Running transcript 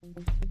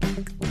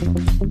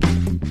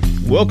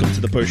Welcome to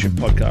the Post Shift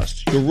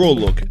Podcast, your raw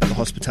look at the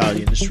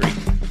hospitality industry,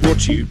 brought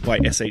to you by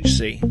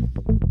SHC.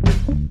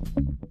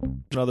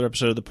 Another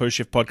episode of the Post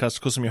Shift Podcast.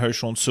 Of course, I'm your host,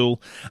 Sean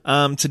Sewell.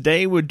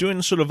 Today, we're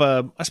doing sort of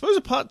a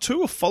part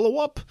two, a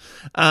follow-up,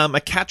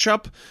 a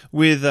catch-up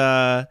with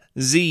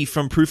Z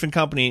from Proof &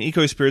 Company and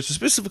Eco Spirits. We're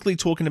specifically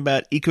talking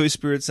about Eco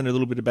Spirits and a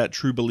little bit about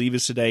True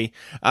Believers today.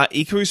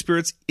 Eco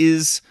Spirits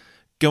is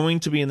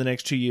going to be in the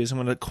next 2 years. I'm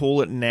going to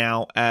call it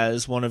now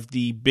as one of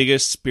the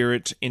biggest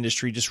spirit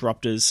industry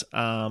disruptors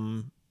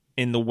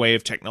in the way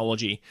of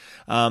technology.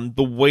 The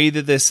way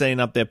that they're setting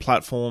up their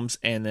platforms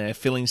and their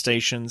filling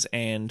stations,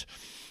 and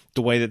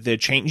the way that they're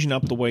changing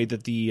up the way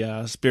that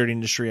the spirit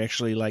industry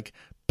actually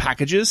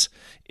packages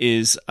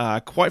is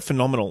quite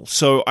phenomenal.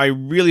 So I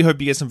really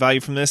hope you get some value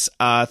from this.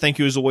 Thank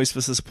you as always for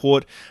the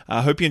support.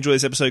 I hope you enjoy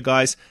this episode,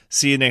 guys.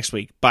 See you next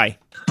week. Bye.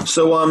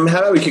 So how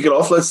about we kick it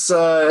off? Let's.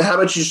 How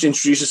about you just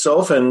introduce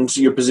yourself and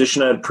your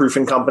position at Proof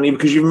 & Company,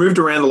 because you've moved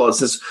around a lot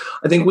since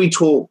I think we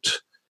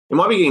talked. It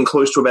might be getting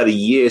close to about a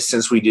year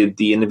since we did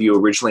the interview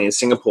originally in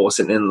Singapore,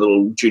 sitting in a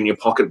little junior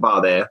pocket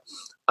bar there.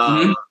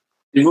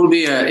 It will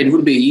be a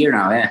year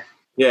now, yeah.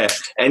 Yeah,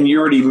 and you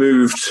already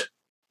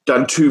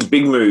done two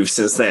big moves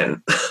since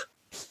then.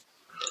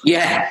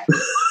 Yeah.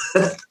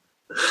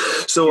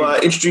 So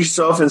introduce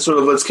yourself and sort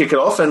of let's kick it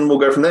off, and we'll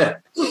go from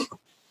there.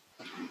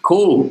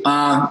 Cool.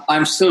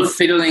 I'm still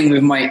fiddling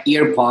with my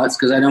ear pods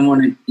because I don't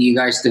want you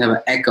guys to have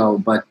an echo,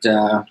 but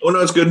oh no,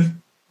 it's good.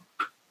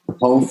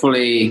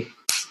 Hopefully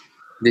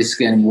this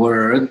can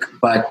work.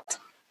 But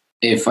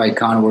if I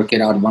can't work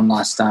it out one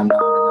last time,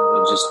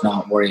 I'll just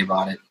not worry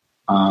about it.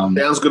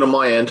 Sounds good on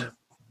my end.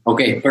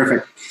 Okay,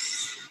 perfect.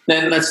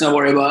 Then let's not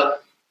worry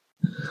about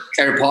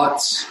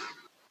AirPods.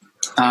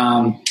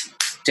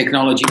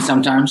 Technology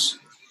sometimes.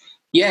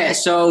 Yeah,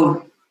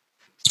 so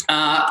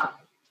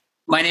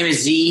my name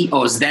is Z,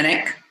 or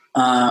Zdenek,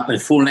 my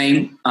full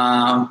name.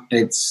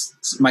 It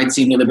might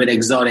seem a little bit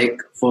exotic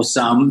for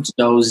some,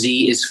 so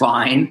Z is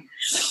fine.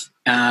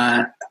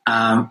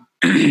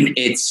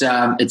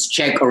 It's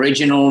Czech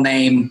original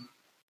name,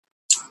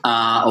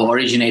 or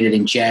originated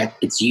in Czech.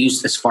 It's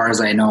used, as far as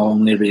I know,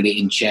 only really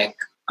in Czech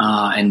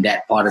and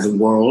that part of the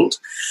world.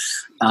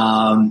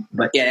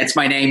 But yeah, that's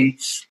my name.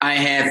 I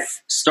have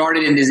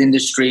started in this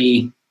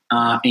industry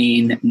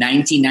in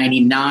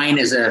 1999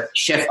 as a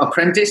chef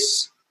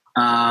apprentice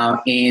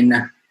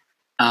in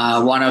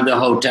one of the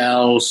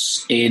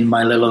hotels in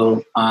my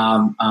little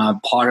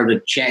part of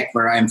the Czech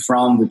where I'm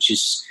from, which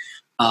is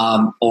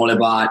all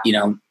about,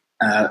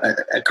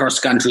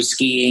 cross-country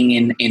skiing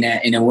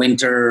in a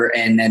winter,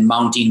 and then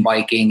mountain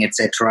biking,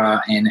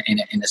 etc. in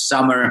the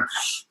summer.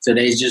 So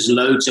there's just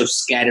loads of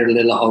scattered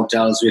little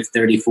hotels with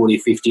 30, 40,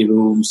 50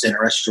 rooms and a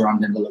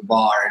restaurant and a little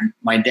bar. And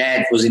my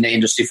dad was in the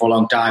industry for a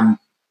long time.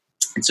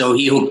 And so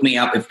he hooked me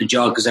up with the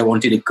job because I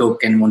wanted to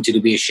cook and wanted to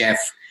be a chef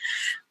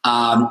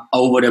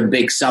over the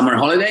big summer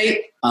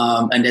holiday.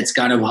 And that's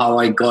kind of how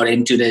I got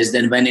into this.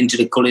 Then went into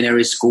the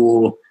culinary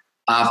school.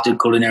 After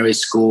culinary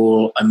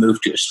school, I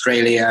moved to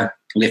Australia,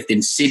 lived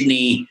in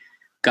Sydney,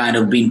 kind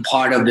of been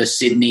part of the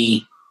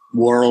Sydney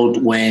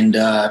world when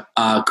the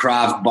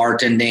craft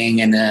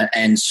bartending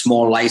and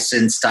small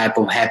license type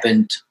of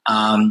happened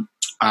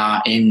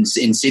in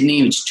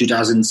Sydney, which is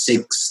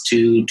 2006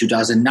 to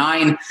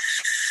 2009.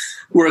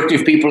 Worked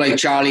with people like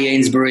Charlie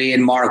Ainsbury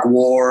and Mark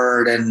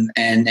Ward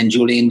and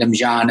Julian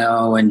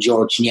Damjano and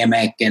George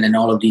Niemek and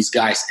all of these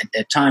guys at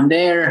that time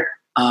there.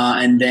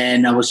 And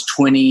then I was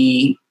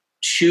 22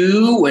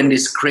 when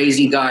this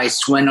crazy guy,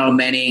 Sven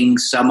Almenning,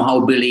 somehow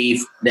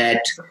believed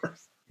that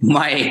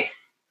my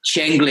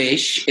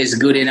Chenglish is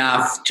good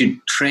enough to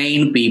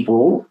train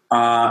people.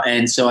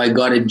 And so I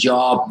got a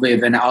job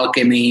with an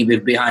alchemy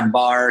with Behind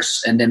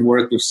Bars, and then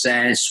worked with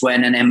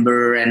Sven and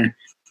Ember and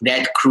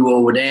that crew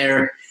over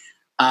there.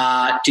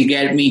 To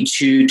get me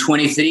to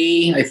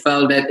 23, I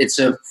felt that it's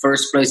the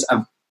first place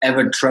I've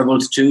ever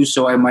traveled to,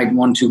 so I might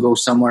want to go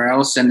somewhere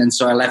else. And then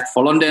so I left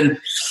for London.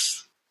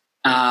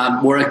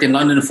 Worked in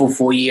London for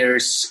 4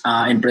 years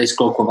in a place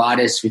called Quo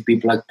Vadis with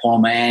people like Paul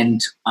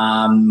Mand,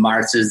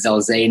 Marcus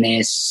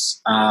Delzanis,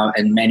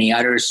 and many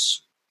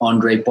others,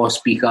 Andre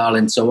Pospical,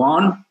 and so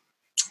on.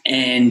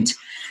 And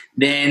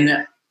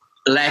then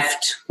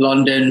left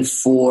London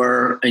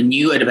for a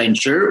new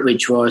adventure,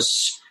 which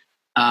was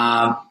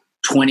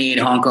 28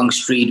 Hong Kong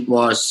Street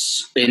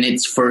was in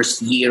its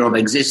first year of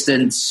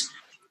existence.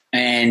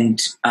 And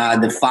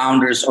the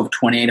founders of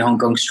 28 Hong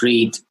Kong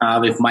Street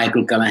with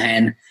Michael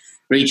Callahan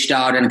reached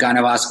out and kind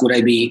of asked, would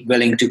I be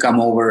willing to come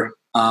over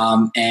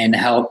and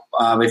help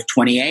with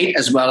 28,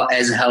 as well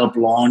as help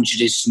launch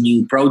this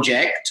new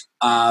project,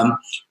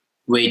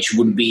 which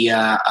would be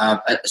a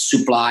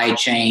supply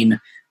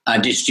chain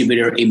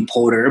distributor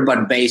importer,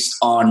 but based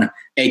on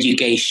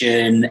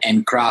education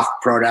and craft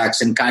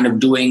products, and kind of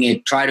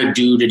try to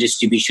do the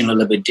distribution a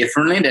little bit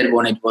differently than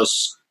when it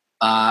was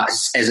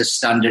as a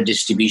standard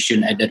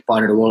distribution at that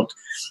part of the world.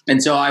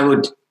 And so I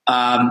would,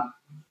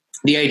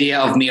 the idea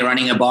of me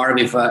running a bar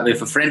with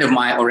a friend of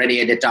mine already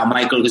at the time,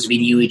 Michael, because we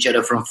knew each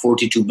other from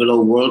 42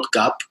 Below World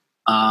Cup,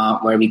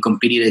 where we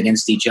competed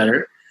against each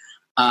other.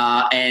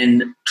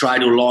 and try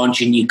to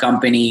launch a new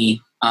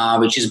company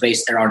which is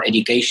based around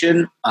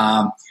education.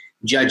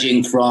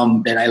 Judging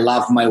from that, I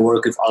love my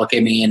work with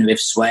Alchemy and with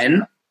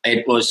Sven.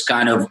 It was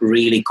kind of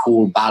really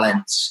cool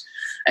balance.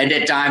 At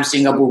that time,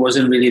 Singapore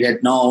wasn't really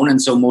that known,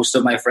 and so most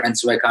of my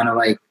friends were kind of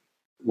like,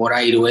 "What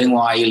are you doing?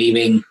 Why are you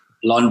leaving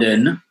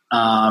London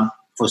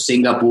for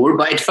Singapore?"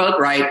 But it felt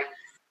right.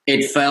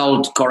 It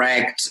felt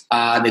correct.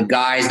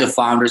 The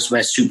founders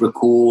were super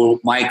cool.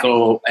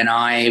 Michael and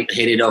I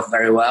hit it off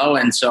very well,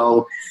 and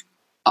so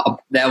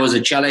that was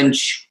a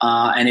challenge,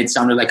 and it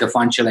sounded like a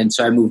fun challenge.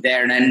 So I moved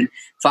there, and then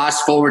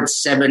fast forward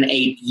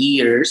 7-8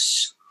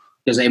 years,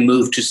 because I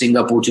moved to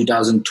Singapore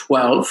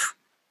 2012.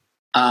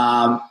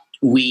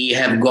 We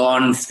have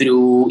gone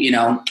through,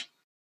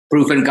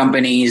 proven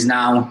companies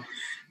now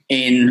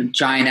in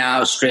China,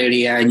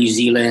 Australia, New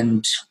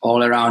Zealand,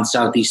 all around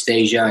Southeast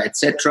Asia,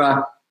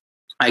 etc.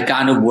 I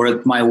kind of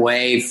worked my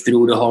way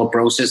through the whole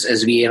process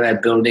as we were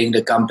building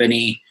the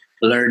company,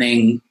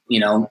 learning,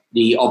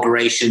 the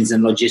operations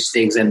and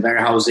logistics and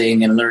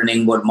warehousing, and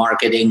learning what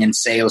marketing and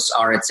sales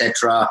are,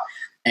 etc.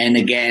 And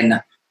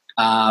again,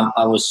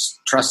 I was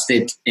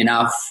trusted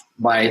enough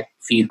by a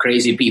few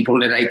crazy people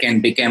that I can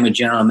become a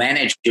general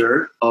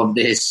manager of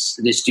this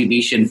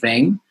distribution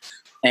thing.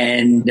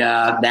 And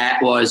that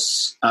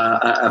was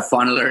a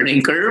fun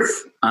learning curve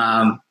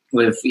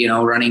with,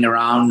 running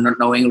around, not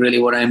knowing really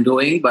what I'm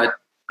doing. But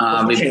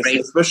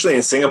especially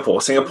in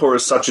Singapore. Singapore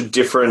is such a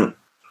different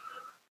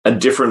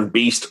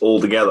beast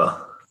altogether.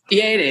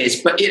 Yeah, it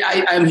is. But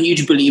I'm a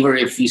huge believer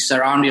if you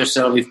surround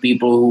yourself with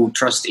people who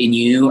trust in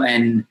you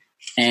and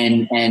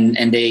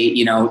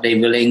they, they're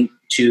willing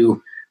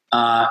to,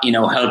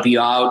 help you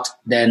out,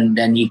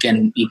 then you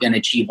can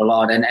achieve a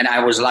lot. And I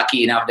was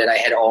lucky enough that I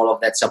had all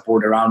of that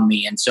support around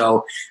me. And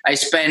so I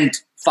spent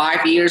 4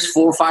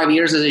 or 5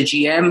 years as a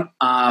GM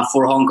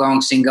for Hong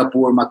Kong,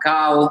 Singapore,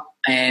 Macau.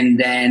 And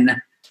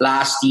then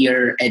last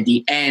year at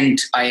the end,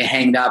 I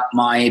hanged up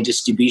my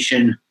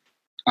distribution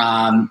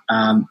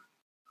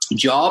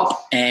job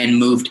and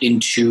moved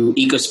into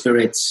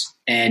EcoSpirits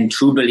and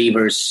True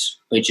Believers,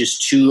 which is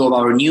two of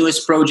our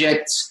newest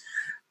projects.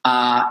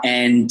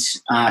 And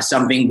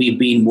something we've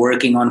been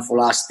working on for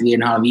the last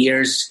 3.5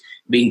 years,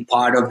 being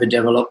part of the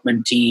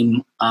development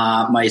team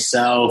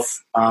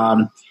myself,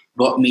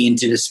 got me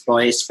into the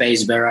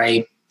space where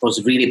I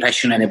was really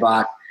passionate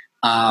about,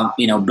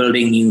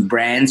 building new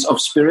brands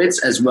of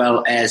spirits, as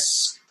well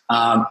as,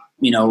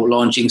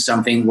 launching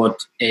something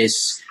what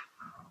is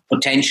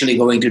potentially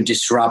going to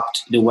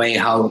disrupt the way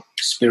how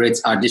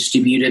spirits are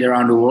distributed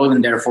around the world,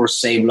 and therefore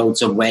save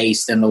loads of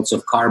waste and loads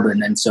of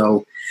carbon. And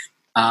so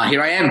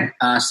here I am,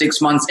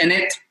 6 months in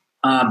it,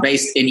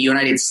 based in the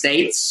United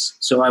States.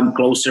 So I'm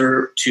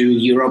closer to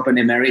Europe and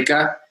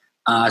America,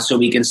 so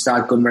we can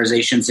start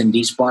conversations in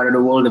this part of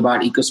the world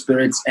about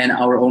EcoSpirits and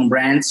our own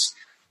brands,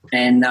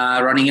 and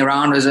running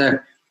around as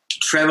a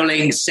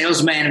traveling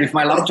salesman with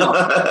my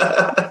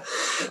laptop.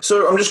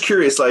 So I'm just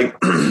curious,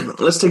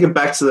 let's take it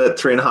back to that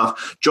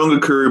 3.5. John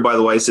Gakuru, by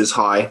the way, says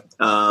hi.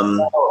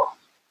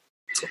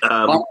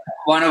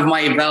 One of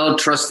my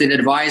well-trusted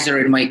advisor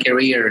in my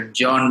career.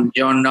 John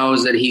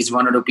knows that he's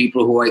one of the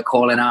people who I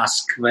call and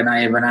ask when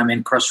I'm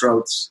in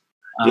crossroads.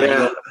 He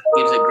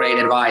gives a great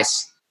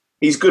advice.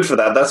 He's good for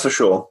that, that's for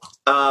sure.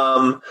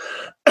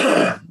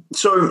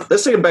 So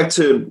let's take it back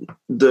to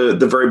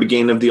the very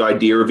beginning of the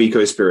idea of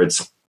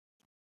EcoSpirits.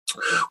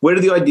 Where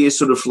did the idea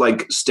sort of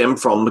stem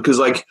from? Because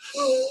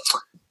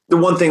the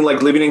one thing,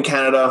 living in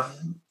Canada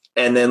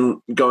and then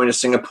going to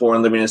Singapore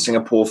and living in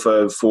Singapore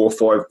for 4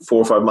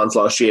 or 5 months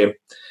last year,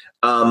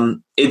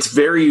 it's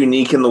very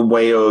unique in the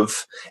way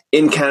of,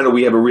 in Canada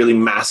we have a really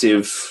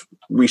massive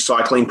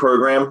recycling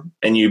program,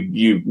 and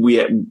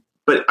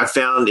but I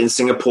found in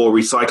Singapore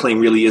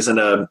recycling really isn't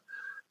a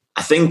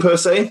thing per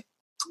se.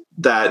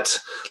 That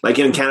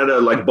in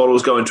Canada,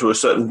 bottles go into a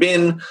certain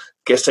bin,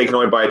 gets taken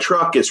away by a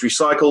truck, gets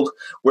recycled.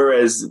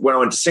 Whereas when I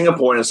went to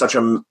Singapore, and it's such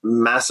a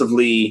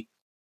massively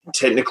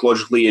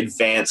technologically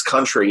advanced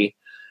country,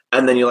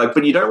 and then you're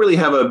but you don't really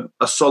have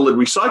a solid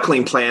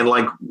recycling plan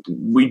like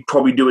we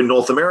probably do in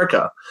North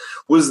America.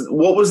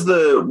 What was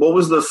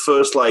the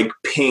first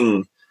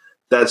ping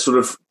that sort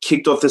of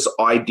kicked off this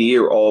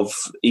idea of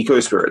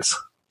EcoSpirits?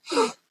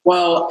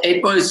 Well,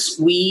 it was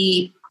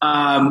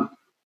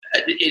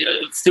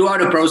throughout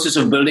the process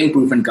of building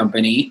Proven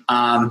Company,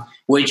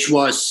 which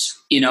was,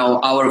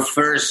 our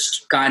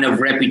first kind of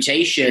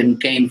reputation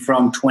came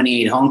from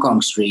 28 Hong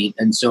Kong Street.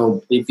 And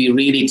so if you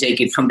really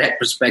take it from that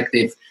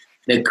perspective,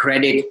 the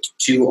credit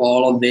to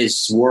all of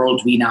this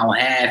world we now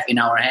have in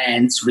our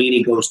hands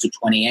really goes to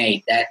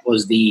 28. That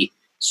was the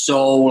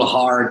soul,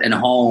 heart, and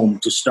home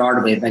to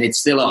start with, and it's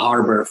still a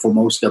harbor for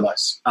most of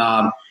us.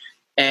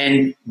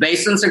 And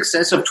based on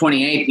success of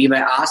 28, we were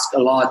asked a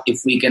lot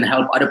if we can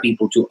help other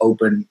people to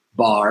open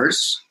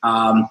bars.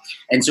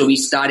 And so we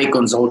started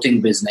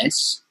consulting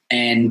business,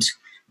 and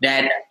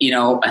that,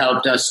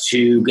 helped us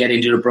to get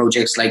into the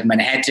projects like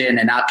Manhattan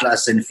and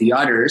Atlas and a few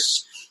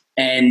others.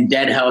 And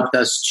that helped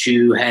us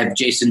to have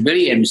Jason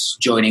Williams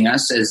joining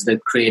us as the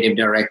creative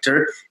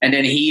director. And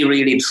then he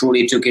really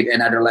truly took it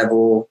another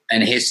level.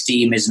 And his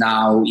team is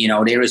now,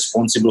 they're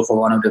responsible for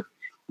one of the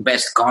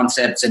best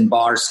concepts and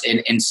bars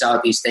in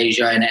Southeast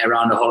Asia and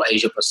around the whole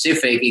Asia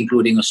Pacific,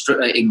 including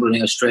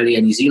Australia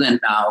and New Zealand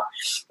now.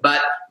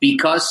 But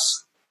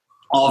because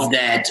of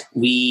that,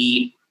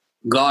 we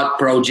got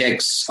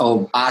projects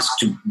or asked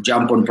to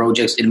jump on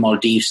projects in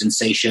Maldives and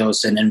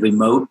Seychelles and in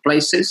remote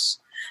places.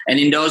 And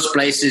in those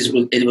places,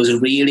 it was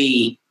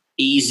really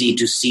easy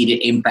to see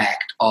the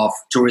impact of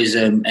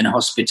tourism and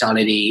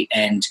hospitality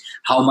and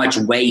how much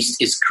waste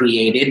is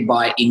created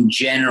by, in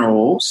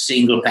general,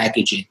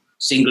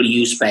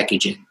 single-use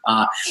packaging.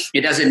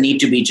 It doesn't need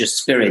to be just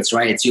spirits,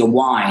 right? It's your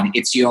wine,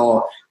 it's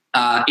your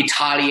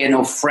Italian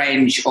or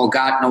French or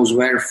God knows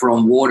where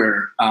from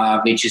water,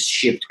 which is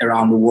shipped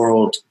around the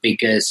world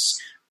because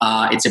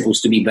it's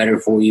supposed to be better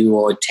for you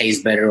or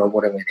taste better or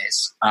whatever it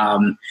is.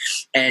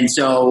 And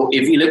so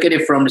if you look at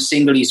it from the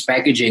single-use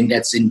packaging,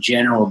 that's in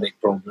general a big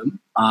problem.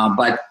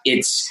 But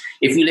if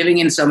you're living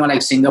in somewhere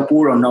like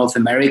Singapore or North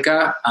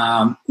America,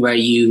 where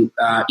you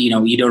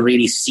don't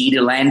really see the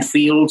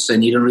landfills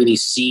and you don't really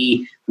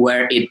see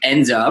where it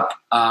ends up,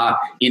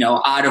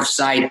 out of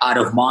sight, out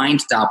of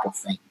mind type of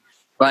thing.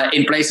 But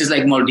in places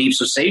like Maldives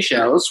or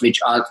Seychelles,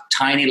 which are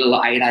tiny little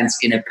islands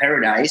in a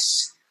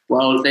paradise,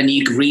 well, then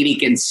you really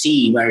can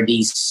see where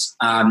these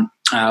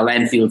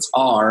landfills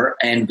are,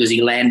 and because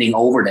you're landing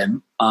over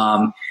them,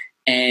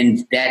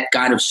 and that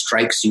kind of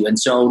strikes you. And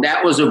so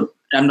that was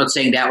I'm not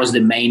saying that was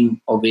the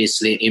main,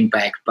 obviously,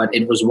 impact, but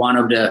it was one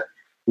of the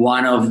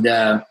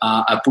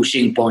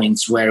pushing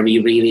points where we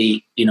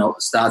really,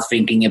 start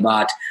thinking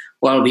about,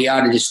 well, we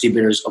are the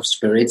distributors of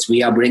spirits.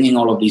 We are bringing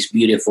all of these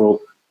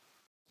beautiful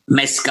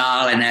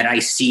mezcal and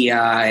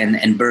raicilla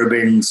and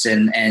bourbons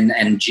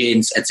and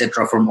gins,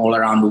 etc., from all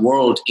around the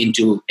world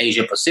into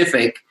Asia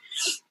Pacific,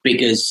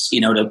 because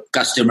the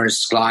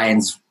customers,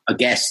 clients,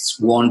 guests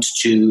want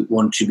to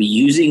be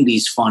using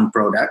these fun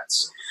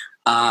products.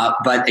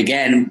 But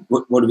again,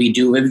 what we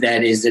do with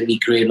that is that we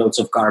create loads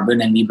of carbon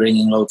and we bring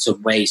in loads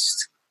of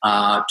waste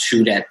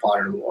to that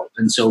part of the world.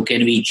 And so,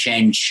 can we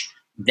change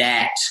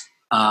that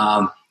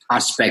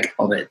aspect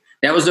of it?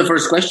 That was the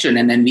first question.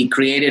 And then we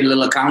created a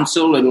little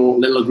council,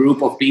 little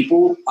group of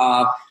people,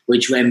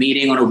 which were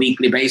meeting on a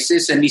weekly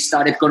basis. And we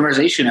started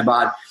conversation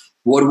about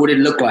what would it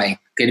look like?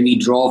 Can we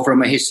draw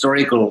from a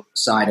historical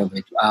side of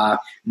it?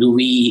 Do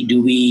we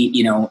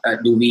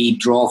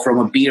draw from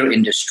a beer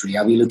industry?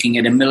 Are we looking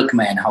at a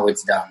milkman, how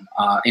it's done?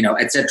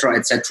 Et cetera,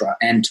 et cetera.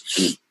 And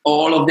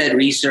all of that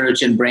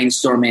research and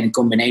brainstorming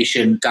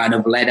combination kind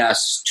of led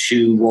us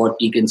to what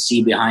you can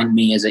see behind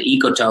me as an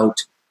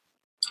EcoTote,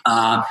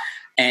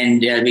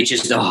 and which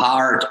is the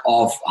heart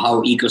of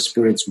how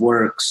EcoSpirits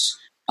works,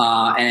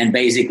 and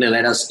basically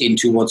led us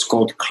into what's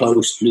called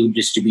closed loop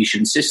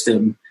distribution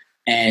system,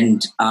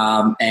 and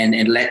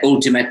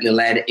ultimately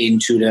led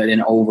into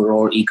an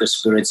overall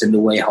EcoSpirits and the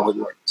way how it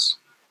works.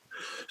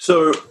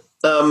 So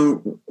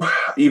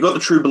you've got the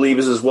True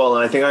Believers as well,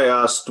 and I think I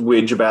asked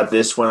Widge about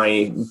this when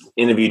I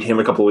interviewed him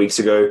a couple of weeks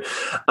ago.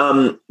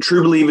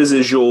 True Believers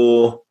is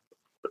your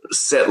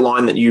set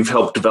line that you've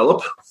helped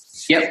develop?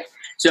 Yep.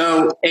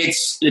 So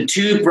it's the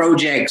two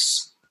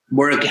projects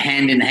work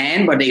hand in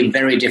hand, but they're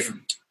very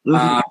different.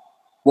 Mm-hmm.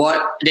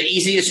 What the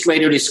easiest way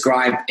to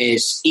describe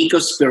is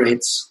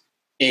EcoSpirits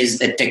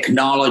is a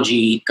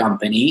technology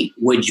company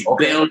which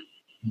build,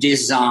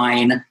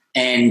 design,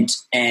 and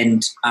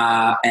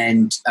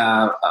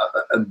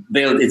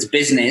build its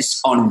business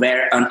on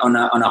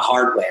a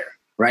hardware,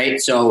 right?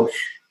 So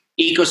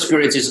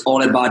EcoSpirits is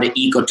all about the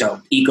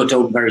EcoTote.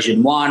 EcoTote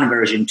version 1,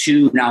 version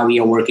 2. Now we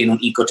are working on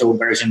EcoTote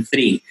version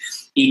 3.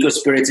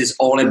 EcoSpirits is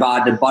all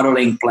about the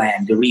bottling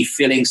plant, the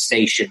refilling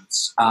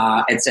stations,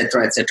 et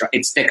cetera, et cetera.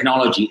 It's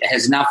technology. It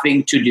has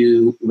nothing to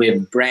do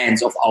with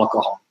brands of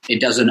alcohol. It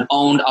doesn't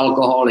own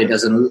alcohol. It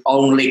doesn't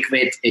own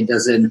liquid. It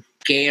doesn't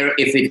care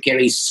if it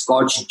carries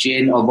scotch,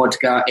 gin, or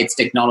vodka. It's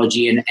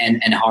technology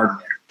and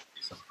hardware.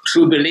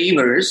 True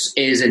Believers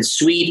is a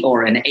suite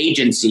or an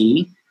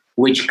agency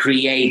which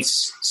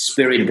creates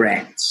spirit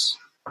brands.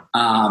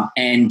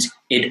 And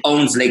it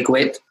owns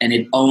liquid, and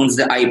it owns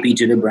the IP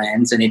to the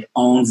brands, and it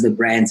owns the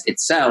brands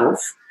itself.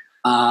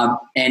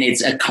 And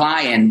it's a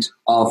client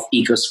of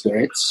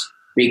EcoSpirits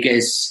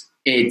because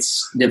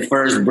it's the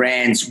first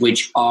brands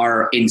which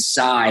are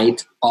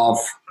inside of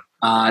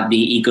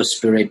the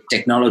EcoSpirit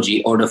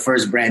technology, or the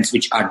first brands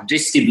which are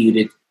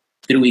distributed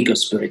through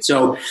EcoSpirit.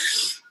 So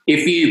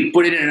if you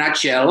put it in a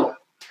nutshell,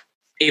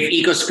 if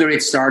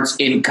EcoSpirit starts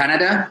in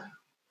Canada,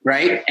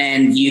 right,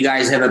 and you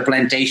guys have a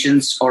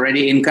plantations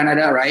already in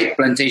Canada, right?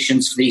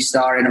 Plantations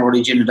 3-Star and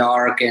Origin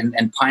Dark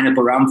and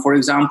Pineapple Rum, for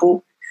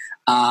example.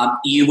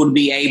 You would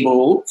be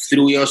able,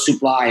 through your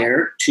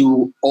supplier,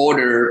 to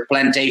order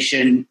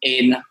Plantation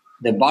in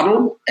the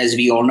bottle, as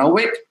we all know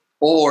it,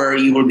 or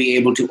you will be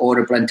able to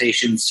order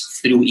Plantations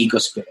through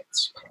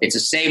EcoSpirits. It's the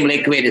same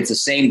liquid, it's the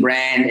same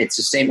brand, it's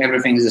the same,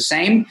 everything is the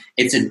same.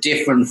 It's a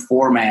different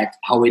format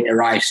how it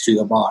arrives to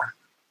your bar.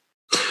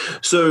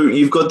 So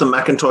you've got the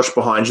Macintosh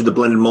behind you, the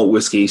blended malt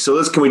whiskey.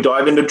 So can we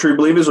dive into True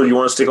Believers, or do you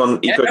want to stick on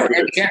Eco?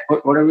 Yeah,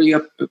 whatever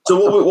you.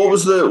 So what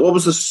was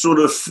the sort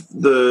of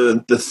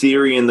the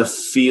theory and the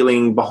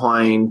feeling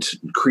behind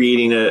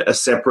creating a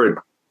separate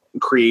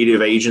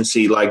creative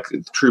agency like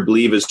True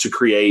Believers to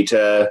create?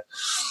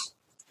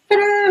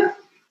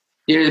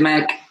 Here's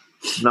Mac.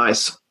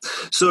 Nice.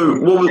 So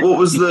what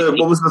was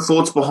the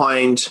thoughts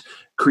behind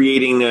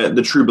creating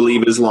the True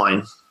Believers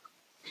line?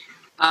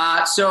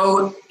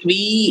 So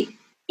we,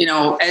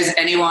 as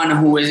anyone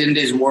who is in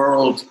this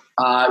world,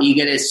 you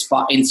get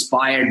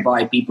inspired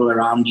by people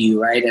around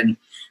you, right? And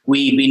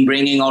we've been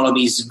bringing all of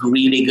these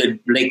really good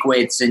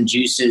liquids and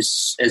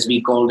juices, as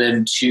we call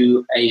them,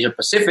 to Asia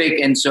Pacific.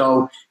 And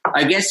so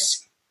I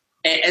guess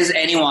as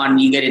anyone,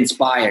 you get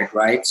inspired,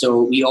 right?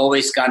 So we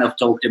always kind of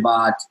talked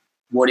about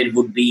what it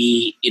would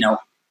be,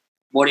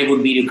 what it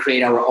would be to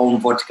create our own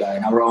vodka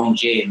and our own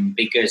gin,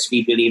 because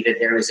we believe that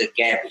there is a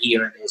gap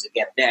here and there's a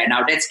gap there.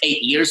 Now, that's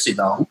 8 years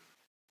ago.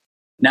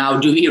 Now,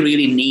 do we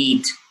really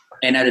need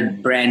another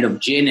brand of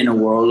gin in the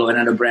world or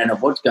another brand of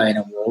vodka in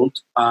the world?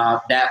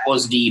 That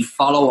was the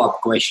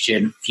follow-up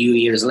question a few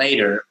years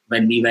later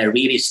when we were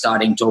really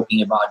starting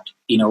talking about,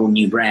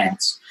 new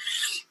brands.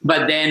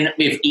 But then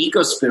with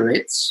Eco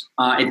Spirits,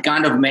 it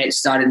kind of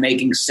started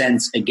making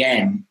sense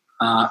again,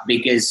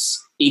 because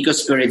Eco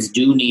Spirits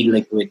do need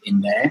liquid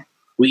in there.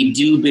 We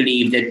do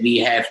believe that we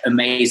have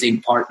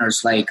amazing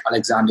partners like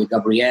Alexandre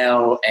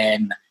Gabriel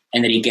and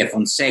Enrique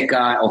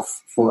Fonseca of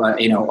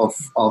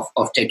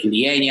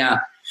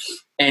Tequiliana.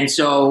 And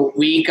so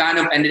we kind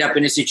of ended up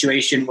in a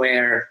situation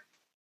where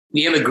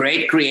we have a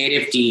great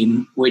creative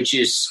team, which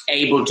is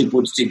able to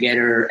put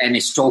together and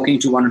is talking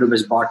to one of the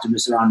best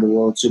bartenders around the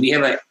world. So we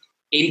have an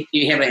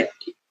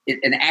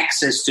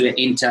access to an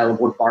intel of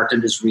what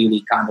bartenders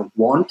really kind of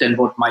want and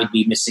what might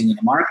be missing in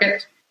the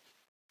market.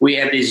 We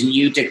have this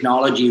new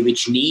technology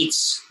which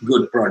needs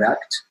good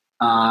product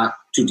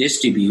to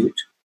distribute.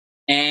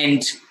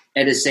 And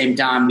at the same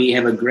time, we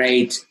have a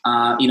great,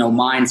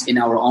 minds in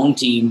our own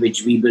team,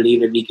 which we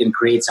believe that we can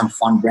create some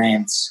fun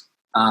brands,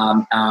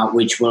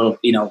 which will,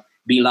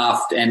 be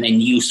loved and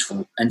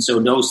useful. And so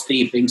those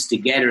three things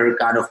together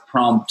kind of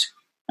prompt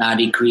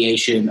the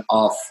creation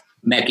of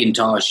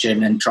Macintosh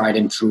and Tried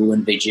and True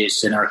and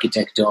Vigis and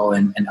Architecto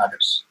and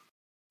others.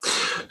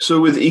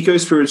 So with Eco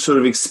Spirits sort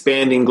of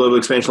expanding, global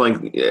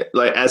expansion,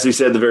 like as we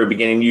said at the very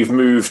beginning, you've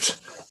moved,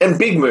 and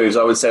big moves,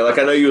 I would say. Like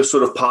I know you were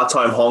sort of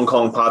part-time Hong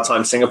Kong,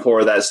 part-time Singapore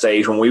at that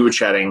stage when we were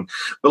chatting,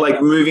 but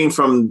like moving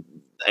from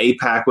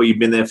APAC, where you've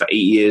been there for 8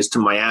 years, to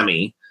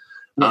Miami,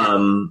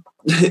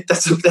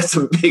 that's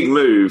a big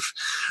move.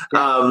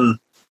 What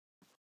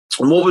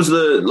was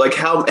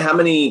how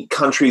many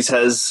countries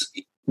has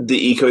the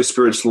Eco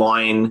Spirits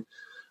line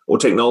or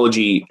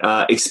technology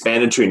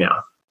expanded to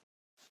now?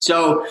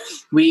 So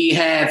we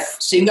have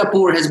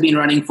Singapore has been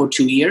running for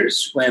 2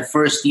 years, where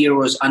first year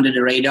was under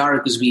the radar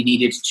because we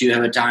needed to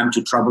have a time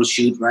to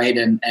troubleshoot, right,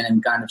 and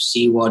kind of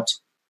see what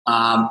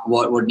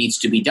needs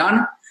to be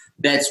done.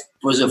 That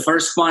was the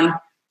first one.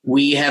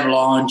 We have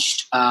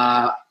launched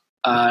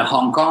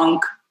Hong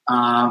Kong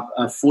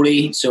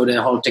fully, so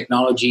the whole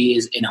technology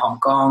is in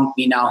Hong Kong.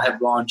 We now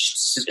have launched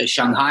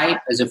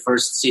Shanghai as a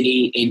first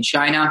city in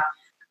China,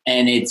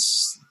 and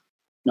it's,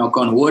 knock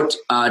on wood,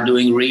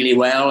 doing really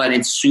well, and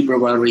it's super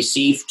well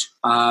received.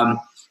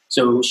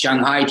 So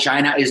Shanghai,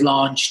 China is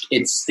launched.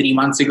 It's 3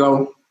 months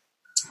ago.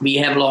 We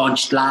have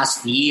launched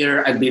last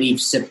year, I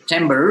believe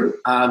September,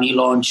 we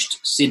launched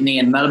Sydney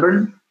and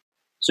Melbourne.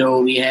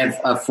 So we have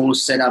a full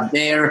setup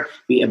there.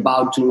 We're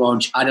about to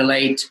launch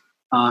Adelaide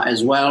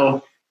as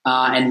well.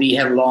 And we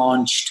have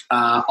launched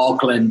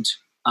Auckland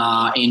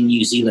in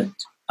New Zealand.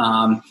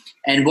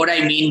 And what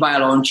I mean by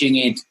launching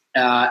it,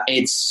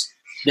 it's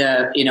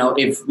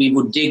if we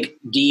would dig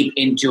deep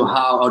into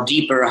how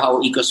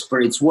Eco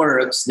Spirits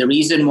works, the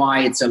reason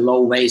why it's a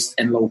low waste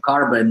and low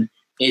carbon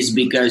is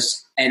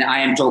because, and I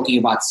am talking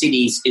about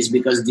cities, is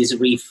because these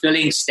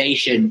refilling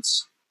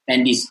stations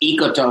and these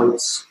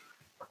eco-totes,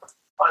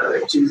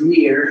 which is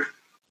here,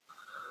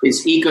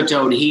 this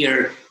eco-tote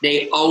here,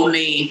 they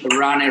only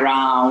run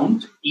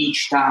around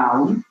each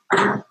town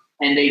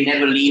and they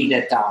never leave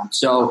that town.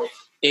 So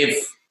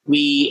if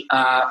we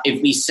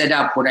set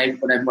up what I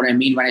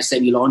mean when I say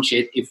we launch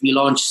it, if we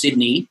launch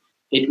Sydney,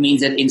 it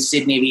means that in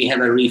Sydney we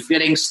have a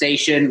refilling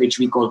station, which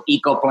we call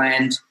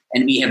EcoPlant,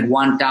 and we have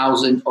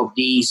 1,000 of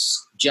these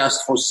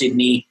just for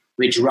Sydney,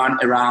 which run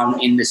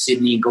around in the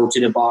Sydney, go to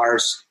the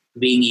bars,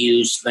 being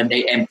used. When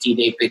they empty,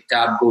 they picked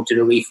up, go to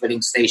the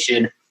refilling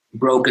station,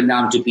 broken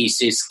down to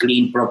pieces,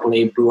 cleaned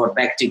properly, brought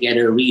back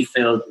together,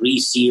 refilled,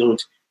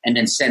 resealed, and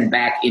then sent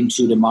back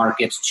into the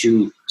market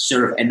to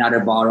serve another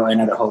bar or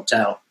another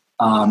hotel.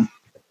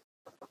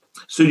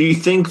 So do you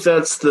think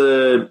that's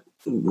the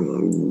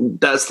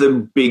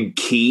big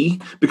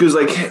key? Because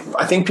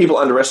I think people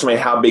underestimate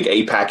how big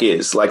APAC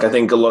is. I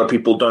think a lot of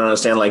people don't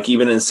understand,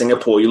 even in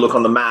Singapore, you look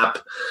on the map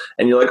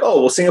and you're like,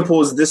 oh, well,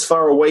 Singapore is this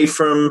far away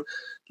from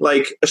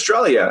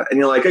Australia. And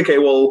you're like, okay,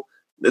 well,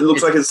 It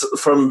looks like it's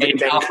from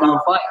Vancouver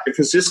to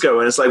Francisco,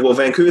 and it's like, well,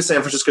 Vancouver,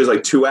 San Francisco is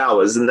like 2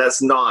 hours, and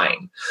that's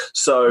 9.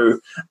 So,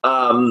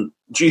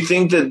 do you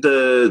think that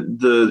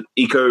the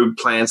eco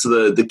plants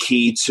are the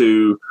key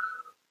to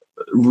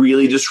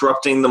really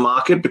disrupting the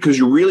market? Because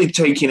you're really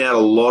taking out a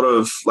lot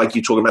of, like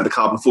you're talking about the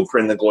carbon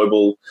footprint, the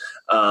global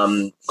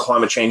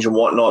climate change and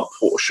whatnot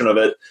portion of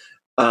it.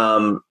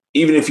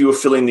 Even if you were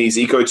filling these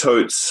eco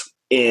totes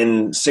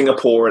in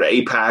Singapore at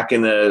APAC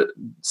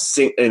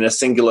in a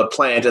singular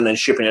plant and then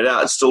shipping it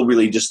out, it's still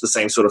really just the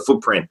same sort of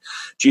footprint.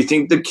 Do you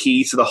think the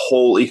key to the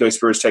whole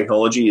EcoSpirits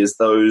technology is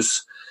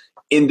those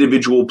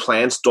individual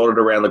plants dotted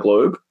around the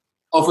globe?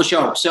 Oh, for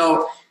sure.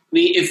 So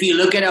if you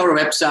look at our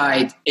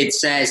website, it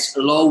says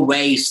low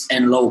waste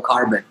and low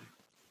carbon.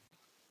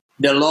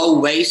 The low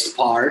waste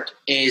part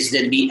is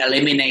that we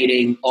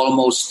eliminating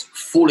almost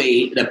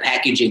fully the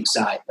packaging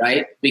side,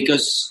 right?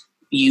 Because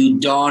you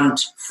don't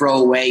throw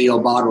away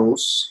your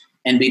bottles,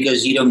 and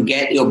because you don't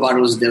get your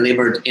bottles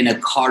delivered in a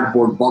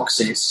cardboard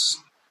boxes,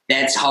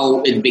 that's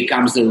how it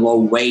becomes the low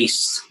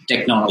waste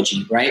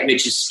technology, right?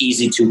 Which is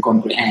easy to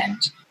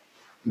comprehend.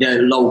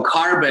 The low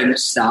carbon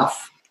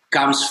stuff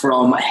comes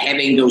from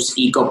having those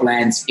eco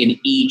plants in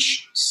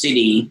each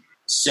city,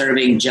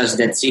 serving just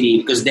that city,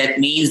 because that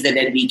means that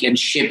we can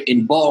ship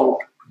in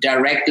bulk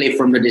directly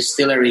from the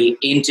distillery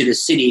into the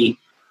city,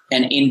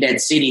 and in that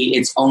city,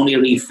 it's only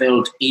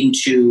refilled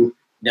into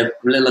the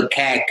little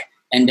keg,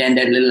 and then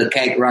that little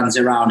keg runs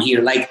around here.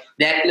 Like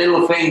that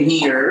little thing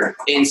here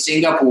in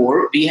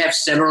Singapore, we have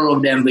several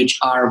of them which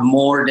are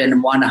more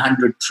than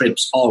 100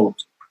 trips old.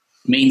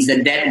 Means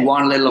that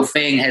one little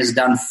thing has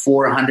done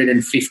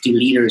 450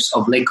 liters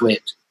of liquid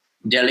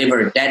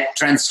delivered. That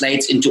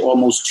translates into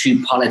almost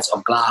 2 pallets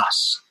of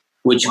glass,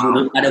 which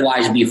would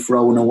otherwise be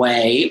thrown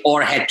away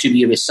or had to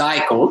be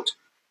recycled.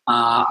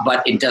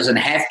 But it doesn't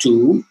have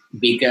to,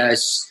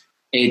 because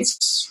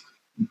it's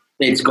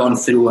gone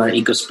through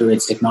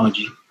EcoSpirits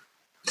technology.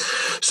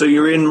 So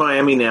you're in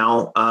Miami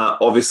now.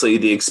 Obviously,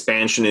 the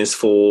expansion is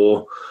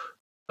for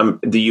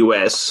the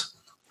US.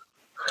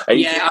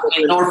 In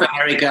North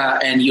America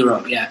and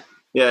Europe, yeah.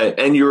 Yeah,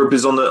 and Europe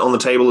is on the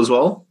table as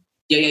well?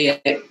 Yeah.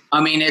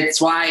 I mean,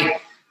 it's why...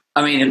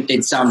 I mean,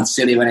 it sounds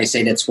silly when I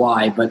say that's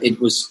why, but it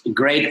was a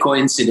great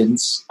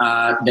coincidence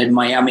that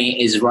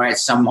Miami is right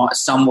somewhat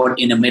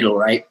in the middle,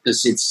 right?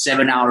 Because it's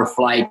 7-hour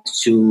flight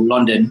to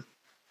London,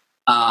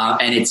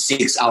 and it's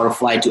 6-hour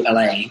flight to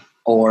LA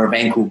or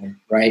Vancouver,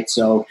 right?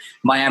 So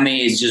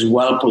Miami is just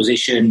well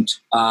positioned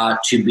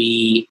to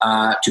be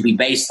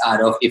based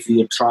out of if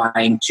you're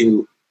trying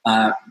to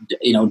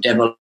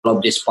develop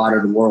this part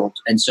of the world.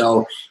 And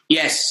so,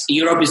 yes,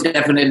 Europe is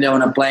definitely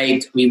on a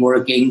plate. We're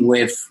working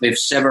with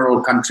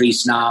several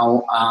countries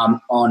now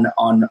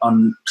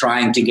on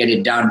trying to get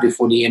it done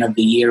before the end of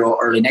the year or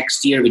early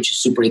next year, which is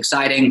super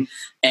exciting.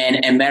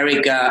 And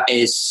America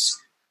is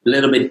a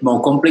little bit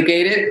more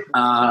complicated.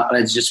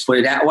 Let's just put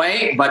it that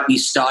way. But we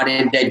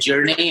started that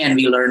journey and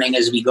we're learning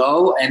as we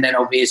go. And then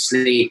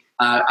obviously,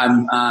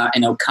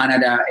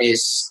 Canada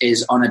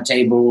is on a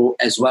table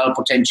as well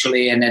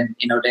potentially. And then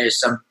there's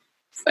some,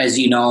 as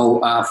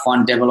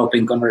fun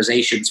developing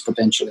conversations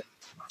potentially.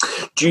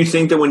 Do you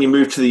think that when you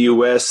moved to the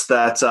US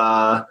that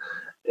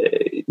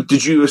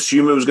did you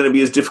assume it was going to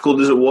be as difficult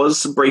as it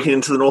was breaking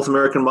into the North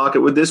American market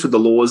with this, with the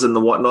laws and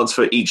the whatnots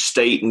for each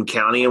state and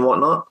county and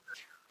whatnot?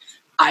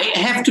 I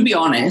have to be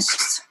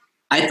honest,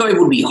 I thought it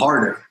would be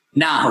harder.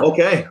 Now,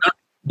 okay,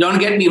 don't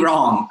get me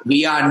wrong.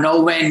 We are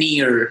nowhere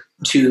near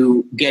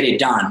to get it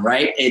done,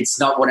 right? It's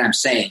not what I'm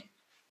saying.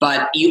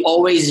 But you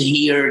always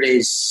hear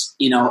this,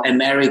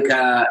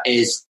 America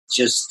is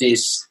just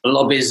this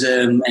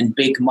lobbyism and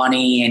big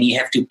money and you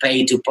have to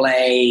pay to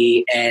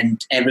play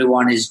and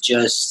everyone is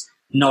just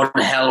not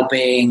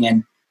helping.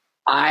 And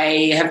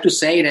I have to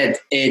say that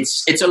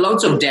it's a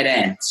loads of dead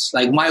ends.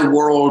 Like my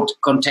world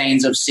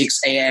contains of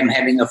 6 a.m.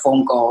 having a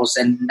phone calls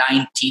and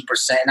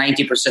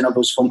 90% of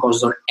those phone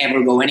calls don't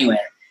ever go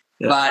anywhere.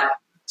 Yeah. But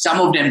some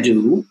of them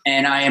do,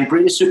 and I am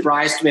pretty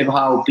surprised with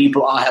how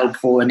people are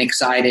helpful and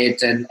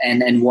excited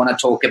and want to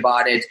talk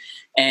about it.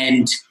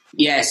 And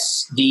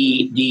yes,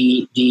 the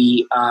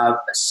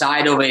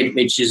side of it,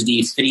 which is the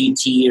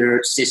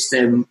 3-tier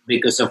system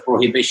because of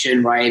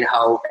prohibition, right?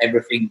 How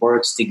everything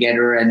works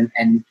together, and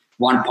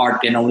one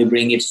part can only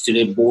bring it to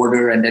the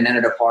border, and then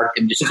another part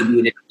can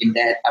distribute it in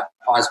that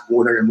past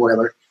border and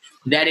whatever.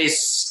 That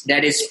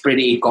is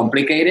pretty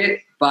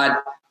complicated,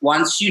 but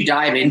once you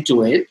dive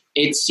into it,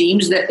 it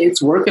seems that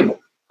it's workable.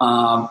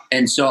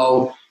 And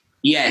so,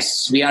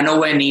 yes, we are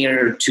nowhere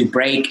near to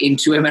break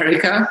into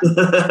America,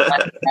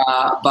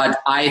 but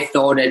I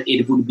thought that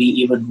it would be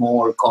even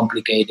more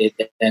complicated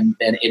than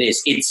it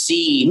is. It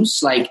seems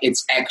like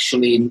it's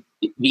actually,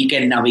 we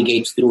can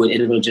navigate through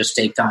it. It will just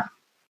take time.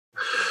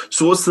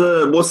 So what's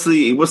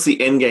the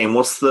end game?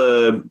 What's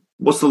the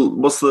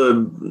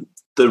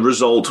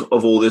result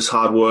of all this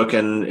hard work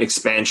and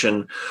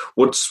expansion?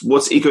 What's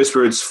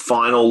EcoSpirits'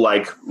 final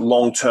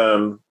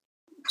long-term?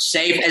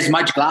 Save as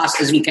much glass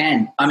as we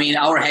can. I mean,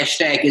 our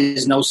hashtag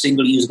is no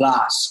single-use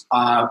glass.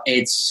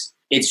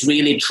 It's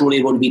really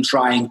truly what we're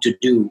trying to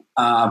do.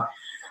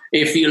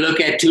 if you look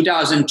at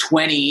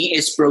 2020,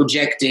 is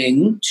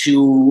projecting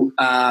to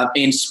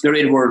in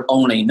spirit world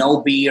only,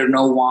 no beer,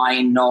 no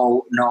wine,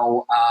 no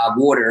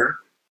water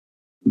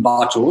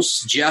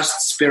bottles,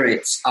 just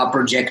spirits are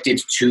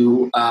projected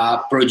to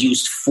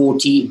produce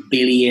 40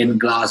 billion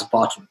glass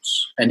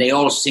bottles, and they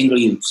all single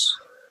use.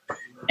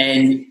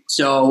 And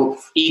so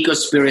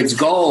EcoSpirit's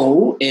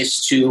goal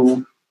is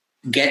to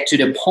get to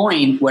the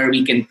point where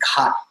we can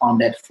cut on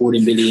that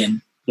 40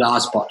 billion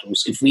glass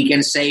bottles. If we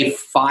can save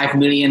 5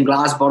 million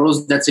glass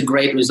bottles, that's a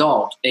great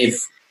result.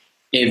 If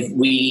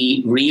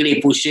we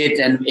really push it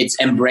and it's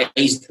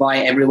embraced by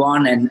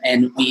everyone,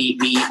 and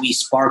we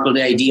sparkle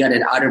the idea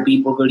that other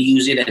people will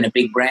use it and the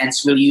big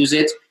brands will use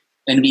it,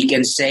 and we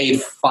can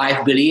save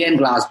 5 billion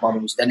glass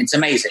bottles, then it's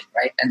amazing,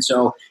 right? And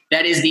so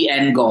that is the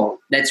end goal.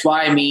 That's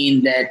why I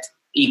mean that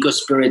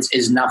EcoSpirits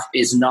is not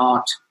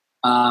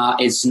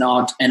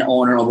an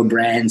owner of a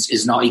brand.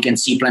 Is not. You can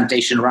see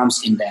Plantation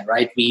Rums in there,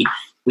 right?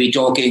 We're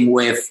talking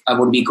with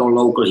what we call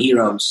local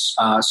heroes.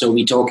 So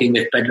we're talking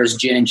with Peddler's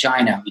Gin in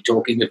China. We're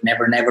talking with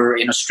Never Never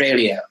in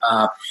Australia.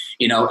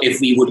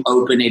 If we would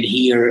open it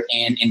here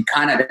in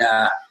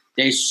Canada,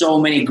 there's so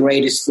many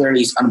great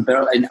distilleries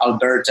in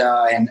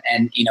Alberta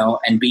and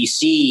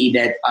BC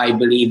that I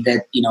believe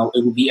that,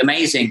 it would be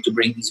amazing to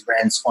bring these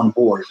brands on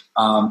board.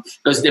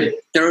 Because the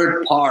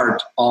third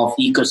part of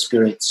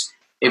EcoSpirits,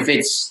 if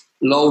it's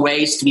low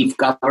waste, we've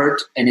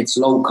covered, and it's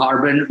low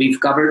carbon, we've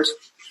covered.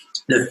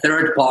 The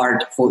third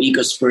part for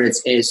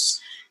EcoSpirits is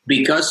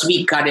because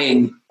we're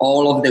cutting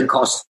all of the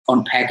cost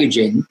on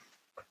packaging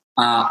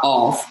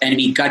off, and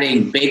we're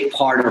cutting big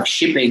part of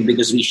shipping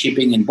because we're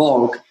shipping in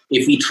bulk.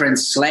 If we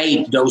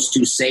translate those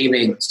two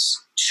savings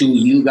to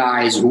you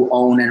guys who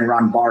own and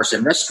run bars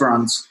and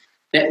restaurants,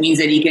 that means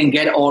that you can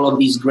get all of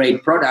these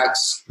great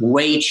products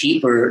way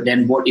cheaper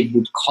than what it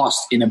would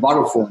cost in a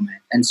bottle format.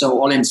 And so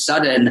all of a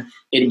sudden,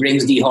 it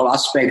brings the whole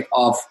aspect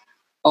of,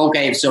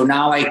 okay, so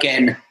now I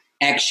can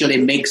actually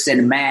mix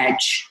and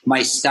match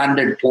my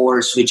standard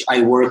pours, which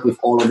I work with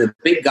all of the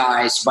big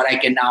guys, but I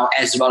can now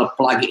as well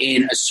plug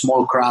in a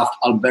small craft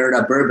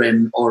Alberta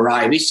bourbon or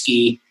rye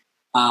whiskey,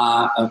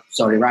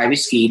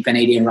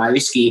 Canadian rye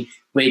whiskey,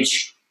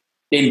 which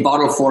in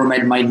bottle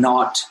format might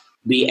not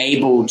be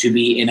able to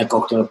be in a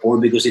cocktail pour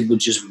because it would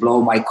just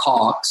blow my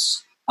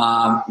cocks.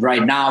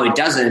 Right now it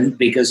doesn't,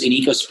 because in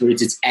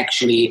EcoSpirits it's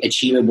actually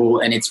achievable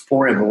and it's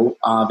pourable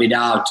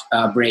without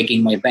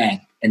breaking my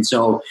bank. And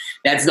so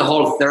that's the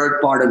whole third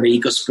part of the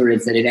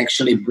EcoSpirits, that it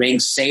actually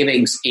brings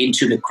savings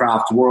into the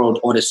craft world,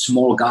 or the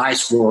small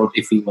guys world,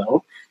 if you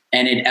will,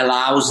 and it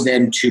allows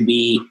them to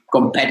be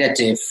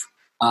competitive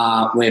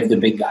with the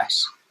big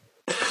guys.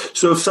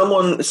 So if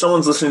someone's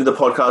listening to the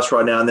podcast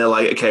right now and they're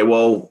like, okay,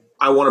 well,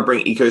 I want to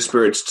bring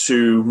EcoSpirits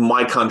to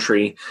my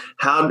country,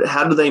 how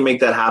do they make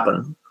that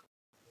happen?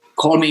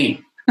 Call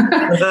me.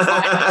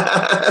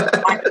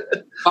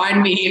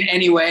 Find me in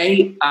any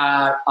way.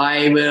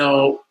 I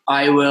will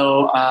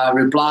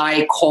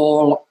reply,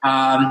 call.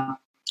 I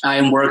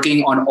am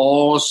working on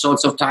all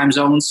sorts of time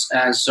zones,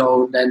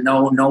 so that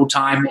no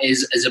time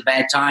is a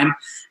bad time,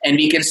 and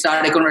we can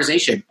start a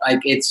conversation.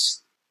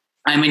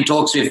 I'm in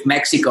talks with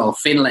Mexico,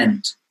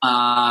 Finland,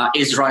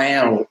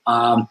 Israel,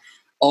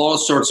 all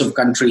sorts of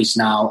countries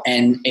now,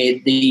 and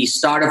the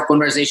start of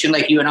conversation,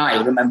 like you and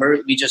I. Remember,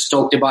 we just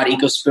talked about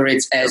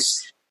EcoSpirits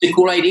as a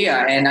cool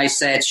idea, and I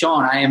said,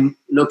 Sean, I am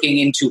looking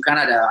into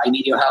Canada. I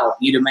need your help.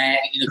 You're the man,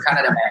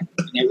 Canada man,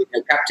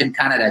 Captain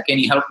Canada. Can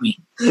you help me?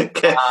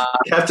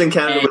 Captain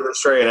Canada with an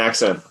Australian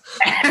accent.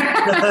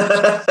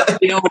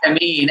 You know what I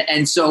mean?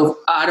 And so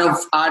out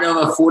of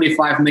a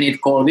 45-minute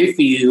call with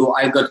you,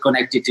 I got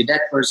connected to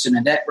that person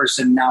and that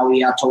person. Now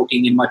we are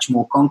talking in much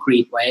more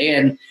concrete way,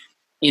 and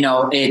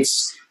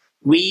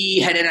we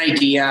had an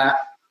idea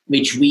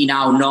which we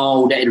now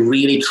know that it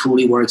really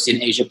truly works in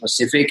Asia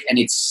Pacific, and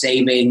it's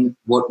saving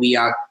what we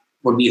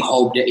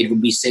hope that it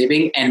would be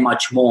saving, and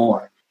much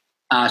more.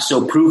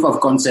 So proof of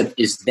concept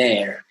is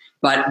there,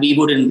 but we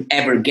wouldn't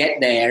ever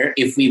get there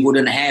if we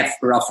wouldn't have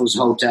Raffles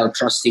Hotel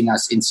trusting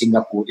us in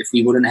Singapore, if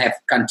we wouldn't have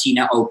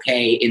Cantina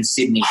OK in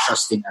Sydney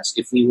trusting us,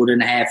 if we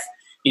wouldn't have,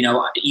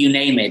 you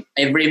name it.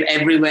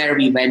 Everywhere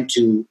we went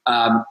to,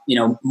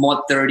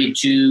 Mod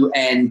 32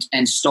 and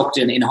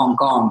Stockton in Hong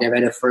Kong, they were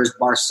the first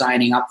bar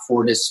signing up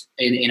for this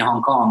in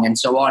Hong Kong, and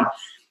so on.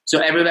 So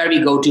everywhere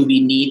we go to,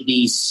 we need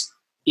these,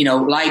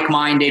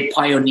 like-minded,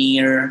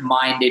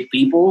 pioneer-minded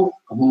people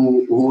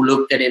who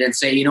looked at it and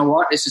say, you know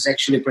what, this is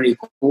actually pretty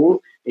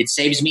cool. It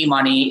saves me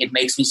money. It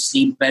makes me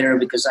sleep better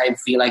because I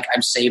feel like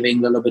I'm saving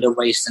a little bit of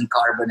waste and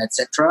carbon,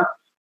 etc.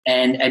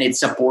 And it's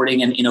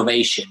supporting an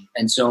innovation.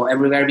 And so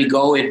everywhere we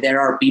go, if there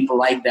are people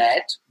like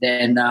that,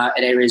 then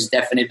there is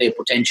definitely a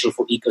potential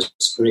for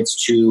EcoSpirits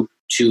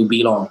to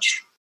be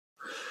launched.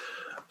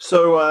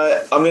 So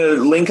I'm going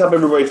to link up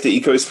everybody to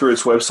the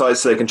EcoSpirits website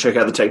so they can check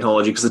out the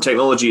technology, because the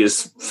technology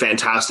is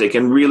fantastic.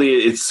 And really,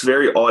 it's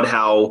very odd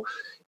how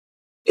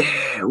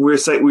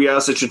we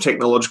are such a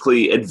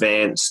technologically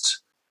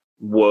advanced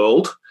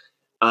world,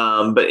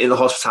 But in the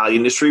hospitality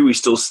industry, we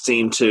still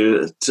seem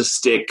to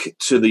stick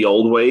to the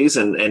old ways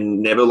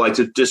and never like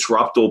to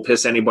disrupt or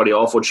piss anybody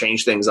off or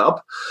change things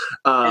up.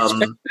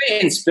 Especially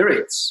in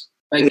spirits.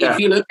 Like if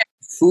you look at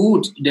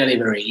food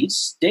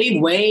deliveries, they're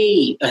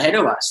way ahead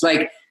of us.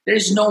 Like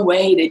there's no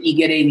way that you're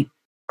getting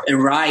a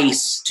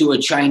rice to a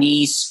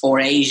Chinese or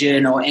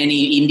Asian or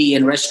any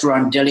Indian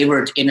restaurant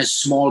delivered in a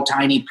small,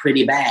 tiny,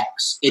 pretty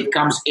bags. It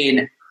comes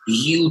in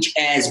huge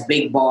ass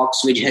big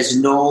box which has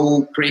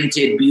no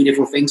printed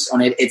beautiful things on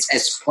it. It's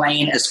as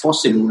plain as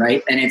possible,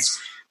 right? And it's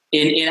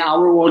in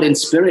our world in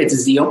spirits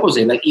is the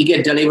opposite. Like you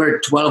get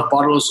delivered 12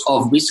 bottles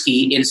of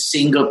whiskey in a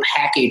single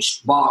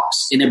packaged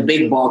box, in a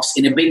big box,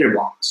 in a bigger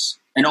box,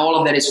 and all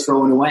of that is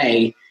thrown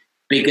away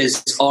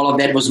because all of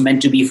that was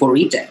meant to be for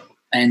retail,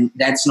 and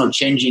that's not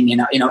changing.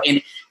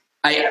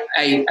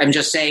 I'm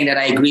just saying that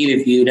I agree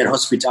with you that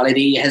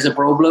hospitality has a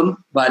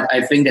problem, but I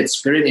think that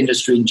spirit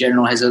industry in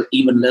general has an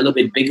even little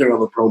bit bigger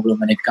of a problem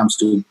when it comes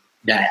to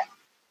that.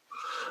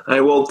 Hey,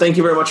 well, thank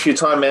you very much for your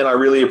time, man. I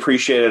really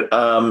appreciate it. It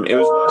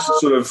was nice to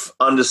sort of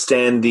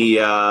understand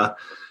the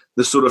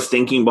sort of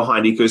thinking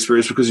behind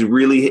EcoSpirits, because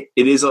it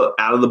is an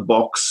out of the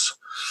box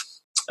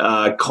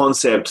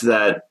concept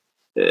that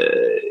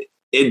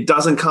it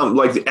doesn't come,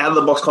 like out of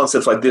the box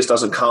concepts like this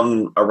doesn't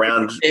come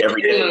around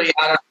every day. It's literally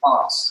out of the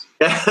box.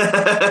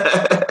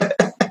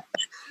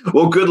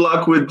 Well, good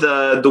luck with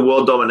the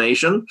world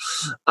domination,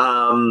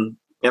 and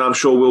I'm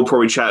sure we'll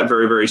probably chat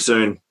very, very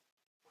soon.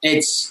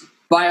 It's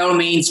by all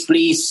means,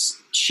 please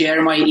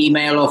share my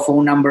email or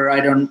phone number.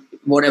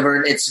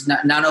 It's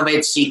none of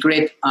it's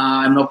secret.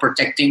 I'm not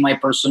protecting my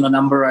personal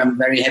number. I'm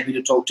very happy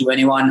to talk to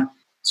anyone.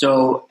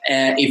 So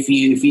if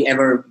you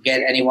ever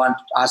get anyone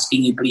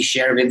asking you, please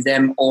share with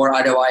them, or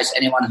otherwise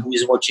anyone who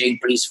is watching,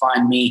 please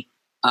find me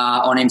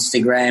on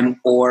Instagram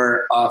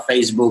or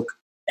Facebook,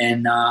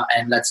 and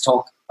let's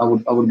talk. I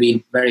would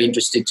be very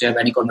interested to have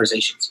any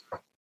conversations.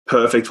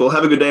 Perfect. Well,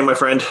 have a good day, my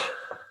friend.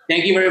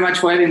 Thank you very much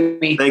for having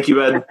me. Thank you,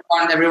 bud.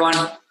 Everyone.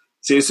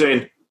 See you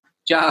soon.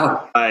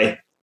 Ciao. Bye.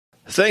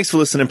 Thanks for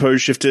listening, Pose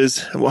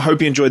Shifters. Well, I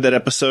hope you enjoyed that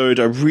episode.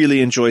 I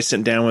really enjoy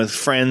sitting down with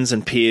friends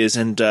and peers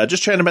and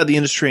just chatting about the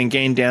industry and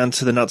getting down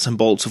to the nuts and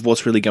bolts of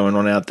what's really going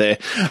on out there.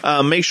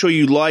 Make sure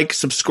you like,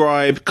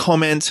 subscribe,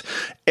 comment,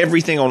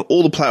 everything on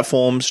all the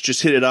platforms.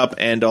 Just hit it up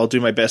and I'll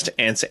do my best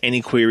to answer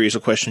any queries or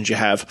questions you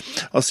have.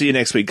 I'll see you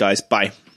next week, guys. Bye.